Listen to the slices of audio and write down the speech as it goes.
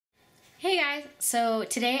Hey guys! So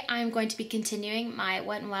today I'm going to be continuing my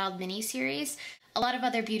Wet n Wild mini series. A lot of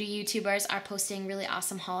other beauty YouTubers are posting really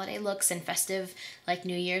awesome holiday looks and festive like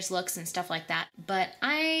New Year's looks and stuff like that. But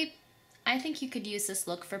I think you could use this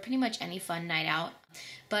look for pretty much any fun night out.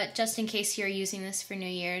 But just in case you're using this for New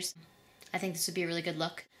Year's, I think this would be a really good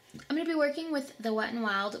look. I'm going to be working with the Wet n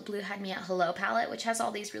Wild Blue Had Me at Hello palette, which has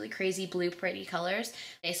all these really crazy blue pretty colors.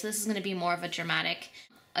 Okay, so this is going to be more of a dramatic,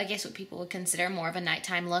 I guess what people would consider more of a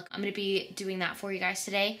nighttime look. I'm going to be doing that for you guys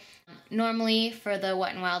today. Normally for the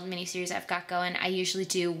Wet n Wild mini-series I've got going, I usually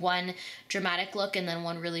do one dramatic look and then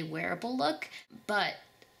one really wearable look. But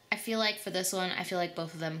I feel like for this one, I feel like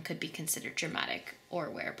both of them could be considered dramatic or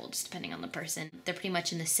wearable, just depending on the person. They're pretty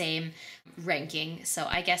much in the same ranking, so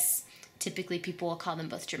I guess typically people will call them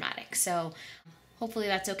both dramatic. So hopefully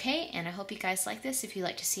that's okay, and I hope you guys like this. If you'd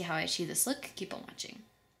like to see how I achieve this look, keep on watching.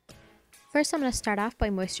 First, I'm going to start off by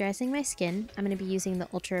moisturizing my skin. I'm going to be using the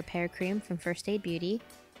Ultra Repair Cream from First Aid Beauty.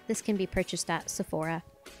 This can be purchased at Sephora.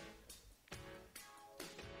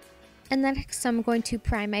 And then next, I'm going to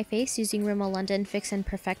prime my face using Rimmel London Fix and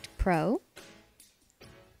Perfect Pro.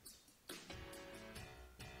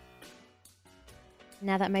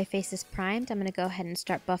 Now that my face is primed, I'm going to go ahead and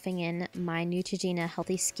start buffing in my Neutrogena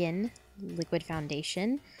Healthy Skin Liquid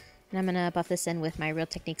Foundation. And I'm going to buff this in with my Real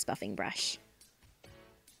Techniques buffing brush.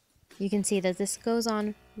 You can see that this goes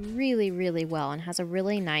on really well and has a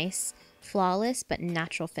really nice, flawless, but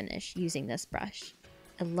natural finish using this brush.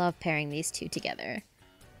 I love pairing these two together.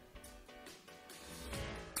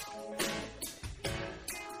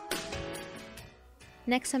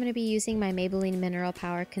 Next, I'm going to be using my Maybelline Mineral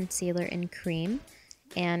Power Concealer in Cream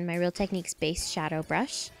and my Real Techniques Base Shadow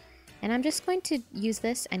Brush. And I'm just going to use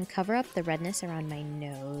this and cover up the redness around my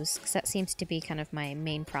nose, because that seems to be kind of my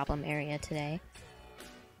main problem area today.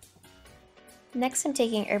 Next, I'm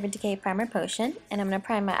taking Urban Decay Primer Potion, and I'm going to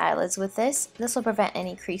prime my eyelids with this. This will prevent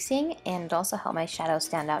any creasing and also help my shadows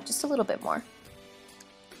stand out just a little bit more.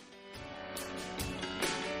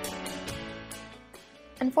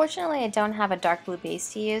 Unfortunately, I don't have a dark blue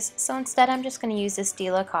base to use, so instead I'm just going to use this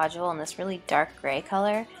Stila Kajal in this really dark gray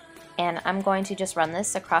color, and I'm going to just run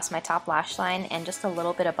this across my top lash line and just a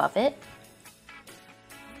little bit above it.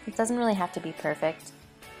 It doesn't really have to be perfect.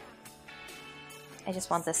 I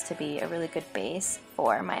just want this to be a really good base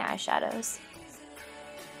for my eyeshadows.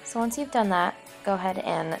 So once you've done that, go ahead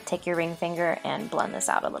and take your ring finger and blend this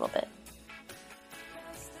out a little bit.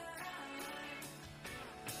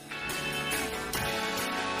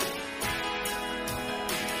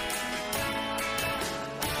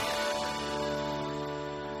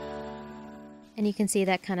 And you can see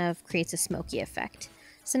that kind of creates a smoky effect.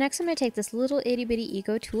 So next I'm going to take this little itty bitty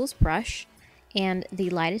EcoTools brush and the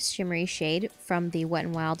lightest shimmery shade from the Wet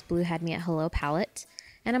n Wild Blue Had Me at Hello palette,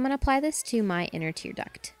 and I'm going to apply this to my inner tear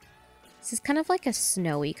duct. This is kind of like a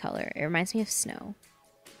snowy color. It reminds me of snow.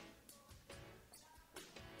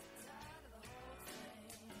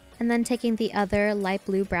 And then taking the other light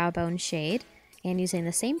blue brow bone shade and using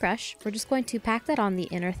the same brush, we're just going to pack that on the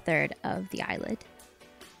inner third of the eyelid.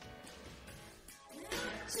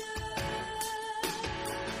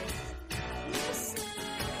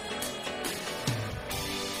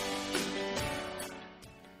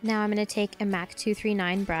 Now I'm going to take a MAC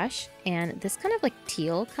 239 brush and this kind of like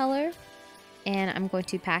teal color, and I'm going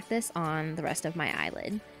to pack this on the rest of my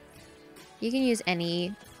eyelid. You can use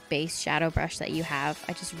any base shadow brush that you have.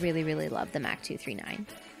 I just really love the MAC 239.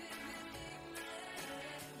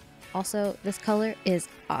 Also, this color is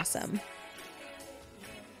awesome.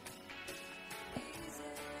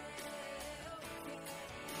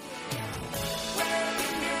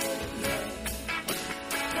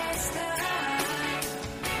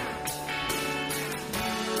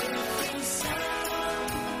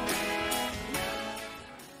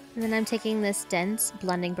 And then I'm taking this dense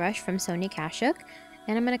blending brush from Sonia Kashuk,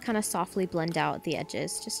 and I'm going to kind of softly blend out the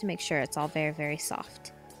edges just to make sure it's all very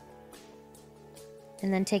soft.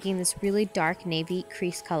 And then taking this really dark navy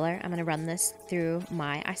crease color, I'm going to run this through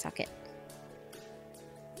my eye socket.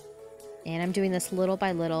 And I'm doing this little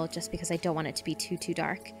by little just because I don't want it to be too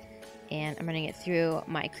dark. And I'm running it through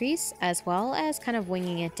my crease as well as kind of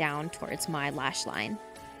winging it down towards my lash line.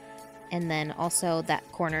 And then also that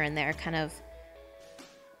corner in there, kind of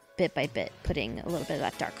bit by bit, putting a little bit of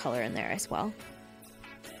that dark color in there as well.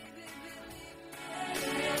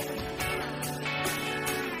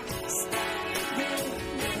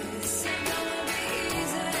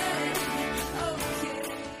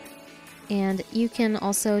 And you can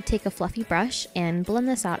also take a fluffy brush and blend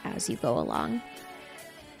this out as you go along.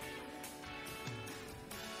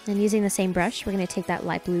 And using the same brush, we're going to take that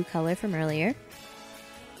light blue color from earlier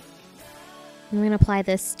I'm going to apply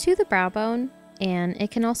this to the brow bone, and it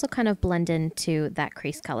can also kind of blend into that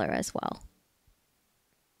crease color as well.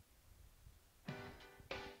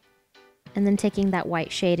 And then taking that white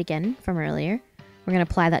shade again from earlier, we're going to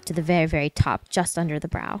apply that to the very, very top, just under the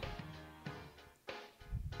brow.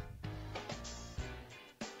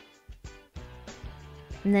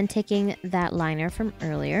 And then taking that liner from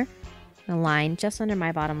earlier, a line just under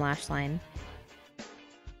my bottom lash line.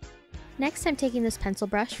 Next, I'm taking this pencil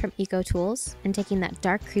brush from EcoTools and taking that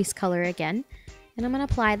dark crease color again, and I'm going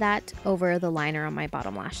to apply that over the liner on my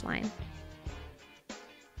bottom lash line.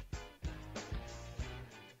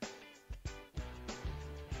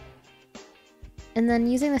 And then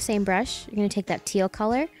using the same brush, you're going to take that teal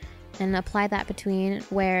color and apply that between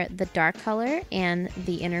where the dark color and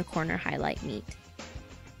the inner corner highlight meet.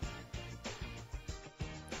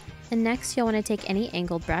 And next, you'll want to take any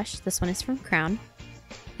angled brush. This one is from Crown.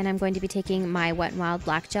 And I'm going to be taking my Wet n Wild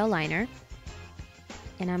Black Gel Liner.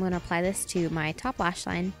 And I'm going to apply this to my top lash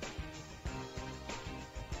line.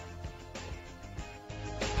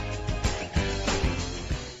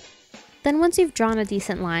 Then once you've drawn a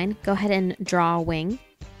decent line, go ahead and draw a wing.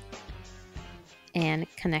 And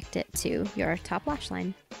connect it to your top lash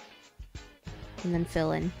line. And then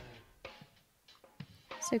fill in.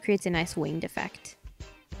 So it creates a nice winged effect.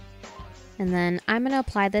 And then I'm going to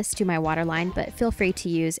apply this to my waterline, but feel free to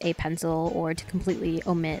use a pencil or to completely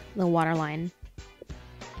omit the waterline.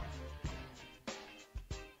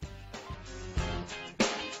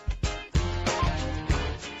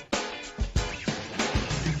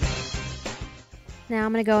 Now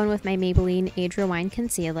I'm going to go in with my Maybelline Age Rewind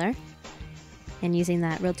Concealer and using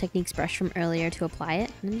that Real Techniques brush from earlier to apply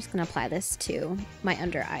it. And I'm just going to apply this to my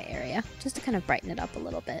under eye area just to kind of brighten it up a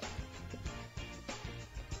little bit.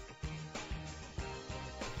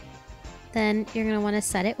 Then you're going to want to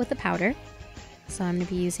set it with the powder. So I'm going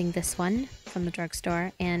to be using this one from the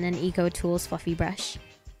drugstore and an EcoTools fluffy brush.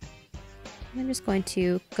 I'm just going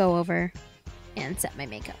to go over and set my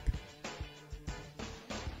makeup.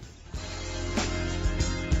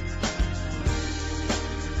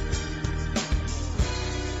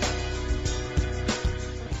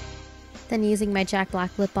 Then using my Jack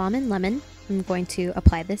Black Lip Balm in Lemon, I'm going to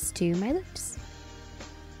apply this to my lips.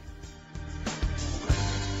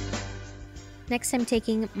 Next, I'm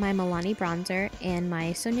taking my Milani Bronzer and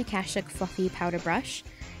my Sonia Kashuk Fluffy Powder Brush,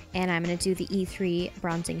 and I'm going to do the E3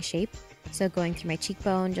 bronzing shape. So going through my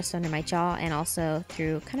cheekbone, just under my jaw, and also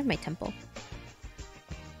through kind of my temple.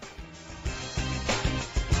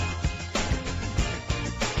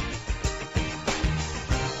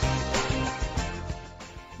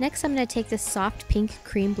 Next, I'm going to take this soft pink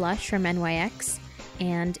cream blush from NYX.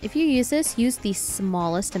 And if you use this, use the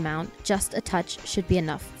smallest amount. Just a touch should be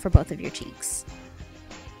enough for both of your cheeks.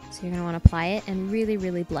 So you're going to want to apply it and really,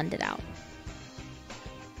 really blend it out.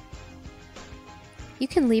 You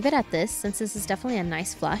can leave it at this since this is definitely a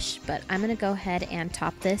nice flush, but I'm going to go ahead and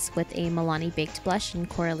top this with a Milani Baked Blush in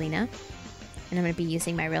Corallina. And I'm going to be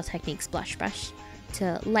using my Real Techniques blush brush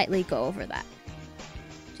to lightly go over that,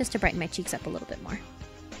 just to brighten my cheeks up a little bit more.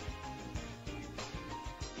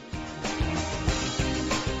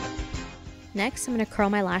 Next, I'm going to curl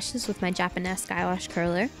my lashes with my Japonesque eyelash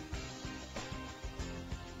curler.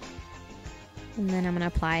 And then I'm going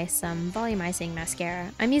to apply some volumizing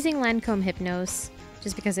mascara. I'm using Lancome Hypnose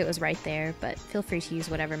just because it was right there, but feel free to use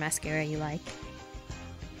whatever mascara you like.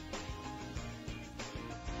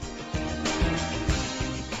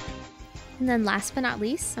 And then last but not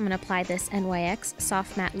least, I'm going to apply this NYX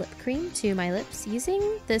Soft Matte Lip Cream to my lips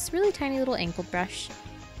using this really tiny little angled brush.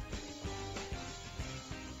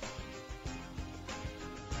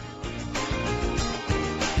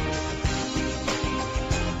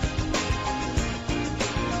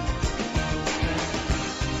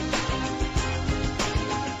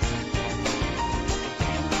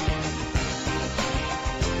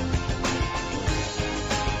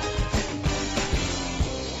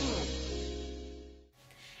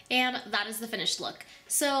 And that is the finished look.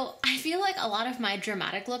 So I feel like a lot of my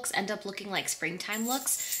dramatic looks end up looking like springtime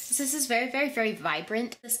looks. This is very, very, very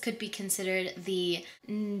vibrant. This could be considered the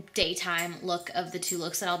daytime look of the two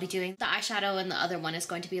looks that I'll be doing. The eyeshadow and the other one is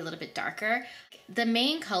going to be a little bit darker. The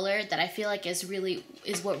main color that I feel like is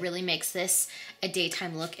what really makes this a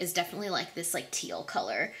daytime look is definitely like this like teal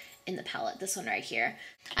color in the palette, this one right here.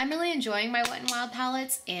 I'm really enjoying my Wet n Wild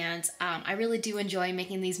palettes, and I really do enjoy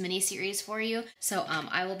making these mini series for you. So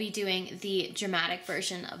I will be doing the dramatic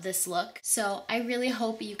version of this look. So I really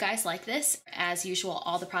hope you guys like this. As usual,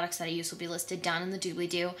 all the products that I use will be listed down in the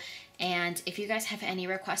doobly-doo. And if you guys have any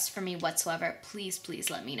requests for me whatsoever, please,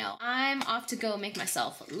 please let me know. I'm off to go make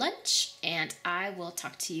myself lunch, and I will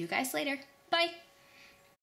talk to you guys later. Bye!